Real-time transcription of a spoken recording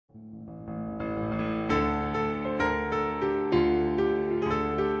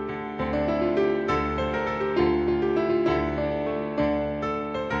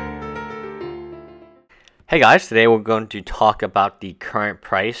Hey guys, today we're going to talk about the current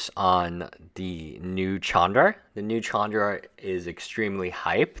price on the new Chandra. The new Chandra is extremely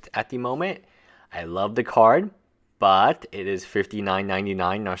hyped at the moment. I love the card, but it is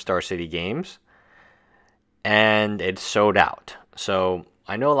 $59.99 on Star City Games, and it's sold out. So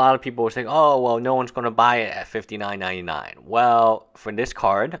I know a lot of people will say, oh, well, no one's going to buy it at $59.99. Well, for this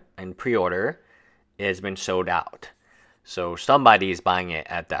card and pre-order, it has been sold out. So somebody is buying it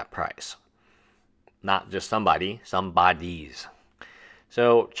at that price. Not just somebody, somebody's.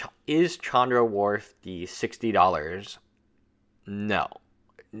 So, is Chandra worth the $60? No.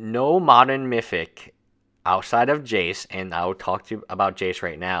 No modern mythic outside of Jace, and I'll talk to you about Jace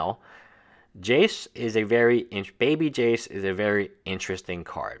right now. Jace is Baby Jace is a very interesting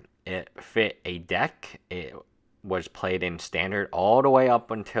card. It fit a deck. It was played in standard all the way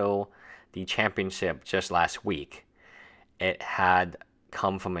up until the championship just last week. It had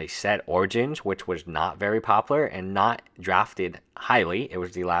come from a set Origins, which was not very popular and not drafted highly. It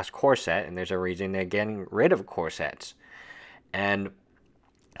was the last core set, and there's a reason they're getting rid of core sets. And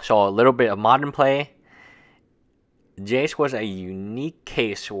so a little bit of modern play. Jace was a unique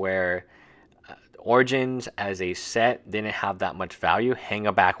case where Origins as a set didn't have that much value. Hang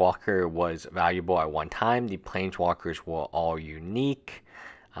a Backwalker was valuable at one time. The Planeswalkers were all unique.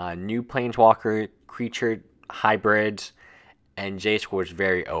 New Planeswalker creature hybrids. And Jace was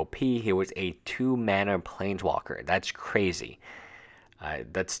very OP. He was a 2-mana Planeswalker. That's crazy.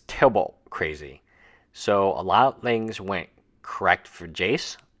 That's terrible crazy. So a lot of things went correct for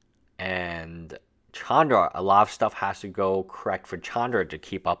Jace. And Chandra, a lot of stuff has to go correct for Chandra to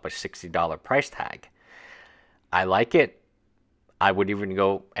keep up a $60 price tag. I like it. I would even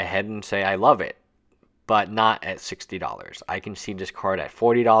go ahead and say I love it. But not at $60. I can see this card at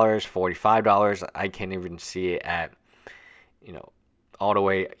 $40, $45. I can't even see it at all the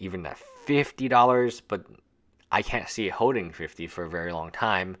way even at $50, but I can't see it holding $50 for a very long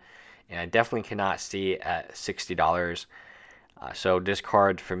time, and I definitely cannot see it at $60. So this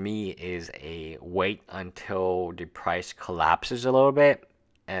card for me is a wait until the price collapses a little bit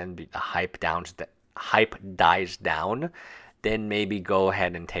and the hype dies down, then maybe go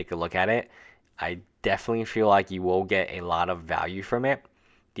ahead and take a look at it. I definitely feel like you will get a lot of value from it.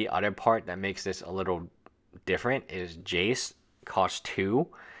 The other part that makes this a little different is Jace costs 2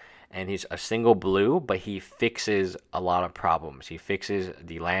 and he's a single blue, but he fixes a lot of problems. He fixes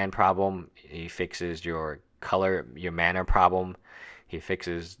the land problem, he fixes your color, your mana problem, he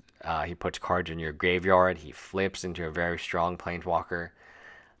puts cards in your graveyard, he flips into a very strong Planeswalker.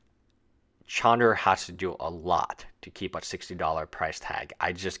 Chandra has to do a lot to keep a $60 price tag.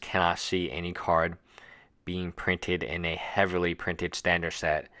 I just cannot see any card being printed in a heavily printed standard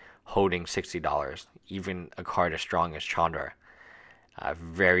set holding $60, even a card as strong as Chandra.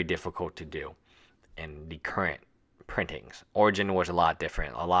 Very difficult to do in the current printings. Origin was a lot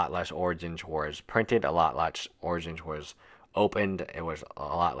different. A lot less Origins was printed. A lot less Origins was opened. It was a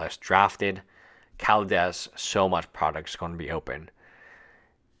lot less drafted. Caldes, so much product's going to be open.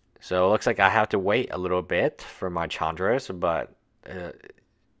 So it looks like I have to wait a little bit for my Chandras, but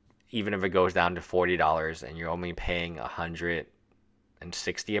even if it goes down to $40 and you're only paying $160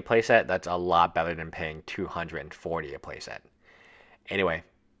 a playset, that's a lot better than paying $240 a playset. Anyway,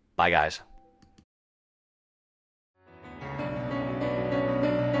 bye guys.